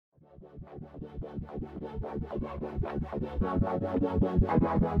She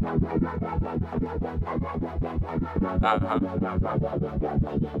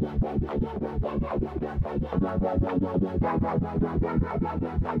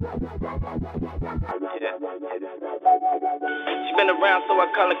been around, so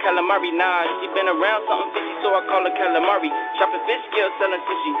I call her calamari. Nah, she been around something fishy, so I call her calamari. Chopping fish scales, selling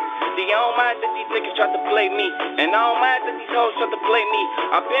sushi. See, I don't mind that these niggas try to play me, and I don't mind that these hoes try to play me.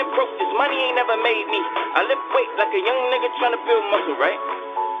 I've been broke, this money ain't never made me. I lift weight like a young nigga trying to build muscle, right?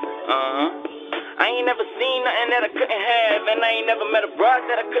 I ain't never seen nothing that I couldn't have, and I ain't never met a broad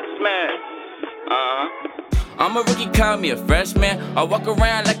that I couldn't smash. I'm a rookie, call me a freshman. I walk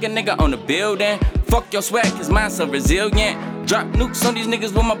around like a nigga on the building. Fuck your swag, cause mine's so resilient. Drop nukes on these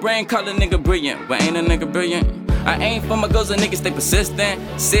niggas with my brain, call a nigga brilliant. But ain't a nigga brilliant? I ain't for my goals, a nigga stay persistent.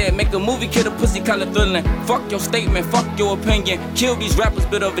 Said make a movie, kill a pussy, call it thrilling. Fuck your statement, fuck your opinion. Kill these rappers,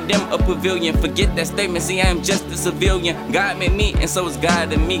 build over them a pavilion. Forget that statement, see I am just a civilian. God made me, and so is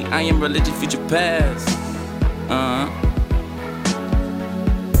God in me. I am religion, future past.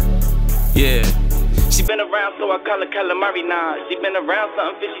 Yeah. She been around, so I call her calamari. Nah, she been around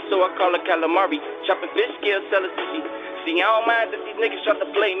something fishy, so I call her calamari. Chopping fish scales, selling sushi. See, I don't mind that these niggas try to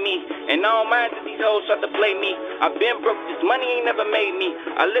play me, and I don't mind that these hoes try to play me. I've been broke, this money ain't never made me.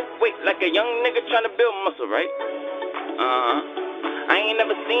 I lift weight like a young nigga trying to build muscle, right? I ain't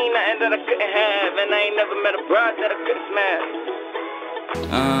never seen nothing that I couldn't have, and I ain't never met a bride that I couldn't smash.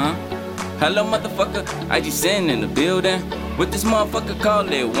 Hello, motherfucker, I just sitting in the building with this motherfucker, call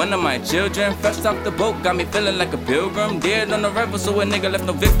it one of my children. Fresh off the boat, got me feeling like a pilgrim. Dead on the river, so a nigga left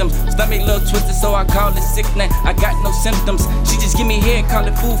no victims. Stomach little twisted, so I call it sickness. I got no symptoms, she just give me head, call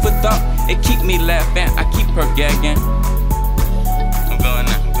it food for thought. It keep me laughing, I keep her gagging. I'm going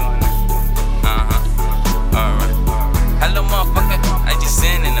now. Alright. Hello, motherfucker, I just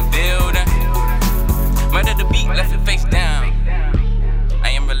sitting in the building. Murder the beat, left it face down. I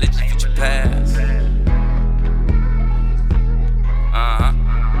am religion, future past.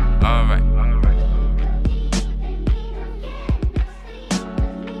 Alright.